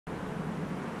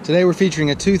Today we're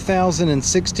featuring a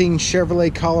 2016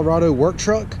 Chevrolet Colorado work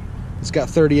truck. It's got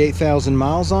 38,000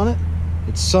 miles on it.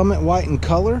 It's Summit white in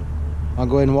color. I'll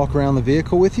go ahead and walk around the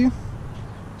vehicle with you.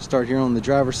 Start here on the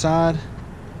driver's side.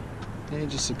 Okay,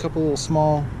 just a couple little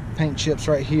small paint chips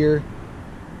right here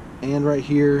and right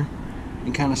here,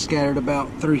 and kind of scattered about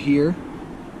through here.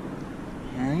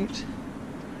 Alright.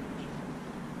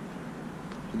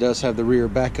 It does have the rear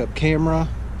backup camera.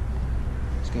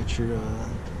 It's got your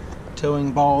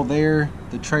towing ball there,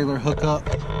 the trailer hookup.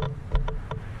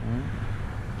 Right.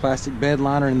 Plastic bed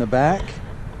liner in the back.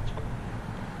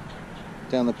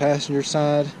 Down the passenger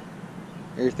side,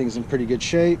 everything's in pretty good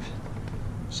shape.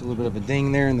 Just a little bit of a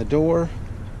ding there in the door.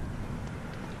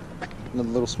 Another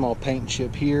little small paint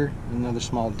chip here, another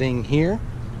small ding here.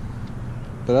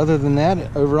 But other than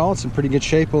that, overall it's in pretty good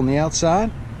shape on the outside.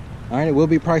 Alright, it will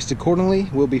be priced accordingly,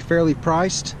 will be fairly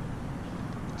priced.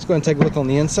 Let's go ahead and take a look on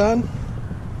the inside.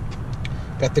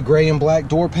 Got the gray and black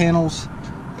door panels,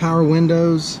 power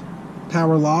windows,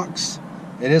 power locks.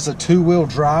 It is a two-wheel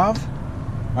drive.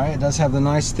 Alright, it does have the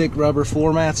nice thick rubber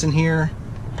floor mats in here,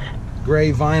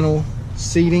 gray vinyl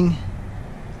seating.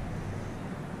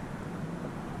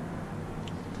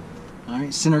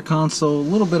 Alright, center console, a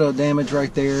little bit of damage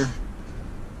right there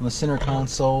on the center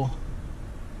console.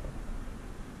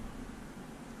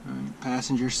 Alright,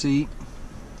 passenger seat.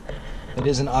 It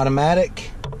is an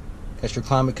automatic. Got your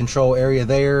climate control area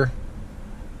there,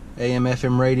 AM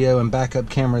FM radio and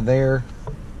backup camera there.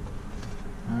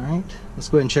 Alright, let's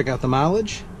go ahead and check out the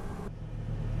mileage.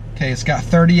 Okay, it's got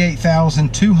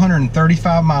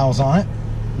 38,235 miles on it.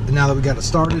 And now that we got it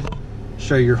started,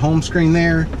 show you your home screen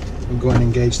there. We'll go ahead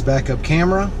and engage the backup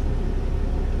camera.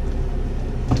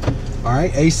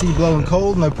 Alright, AC blowing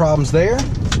cold, no problems there.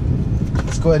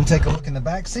 Let's go ahead and take a look in the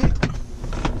back seat.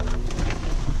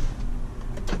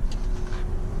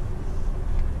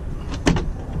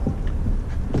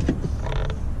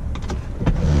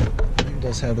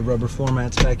 Does have the rubber floor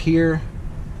mats back here,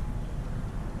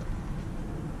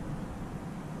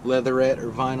 leatherette or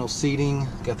vinyl seating,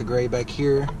 got the gray back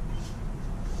here.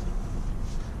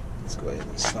 Let's go ahead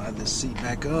and slide this seat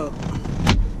back up.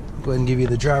 Go ahead and give you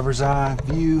the driver's eye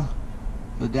view,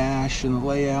 the dash and the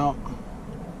layout.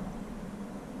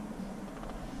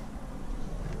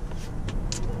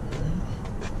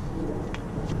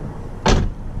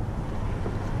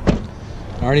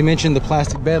 I already mentioned the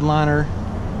plastic bed liner.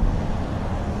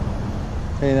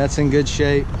 Okay, that's in good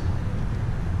shape.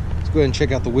 Let's go ahead and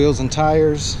check out the wheels and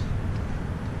tires.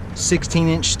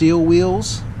 16-inch steel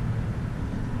wheels.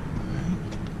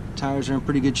 Tires are in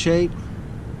pretty good shape.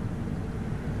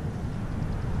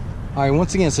 Alright,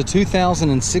 once again, it's a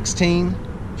 2016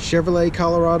 Chevrolet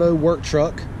Colorado work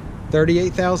truck.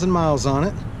 38,000 miles on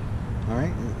it.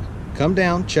 Alright, come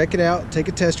down, check it out, take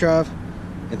a test drive,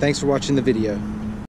 and thanks for watching the video.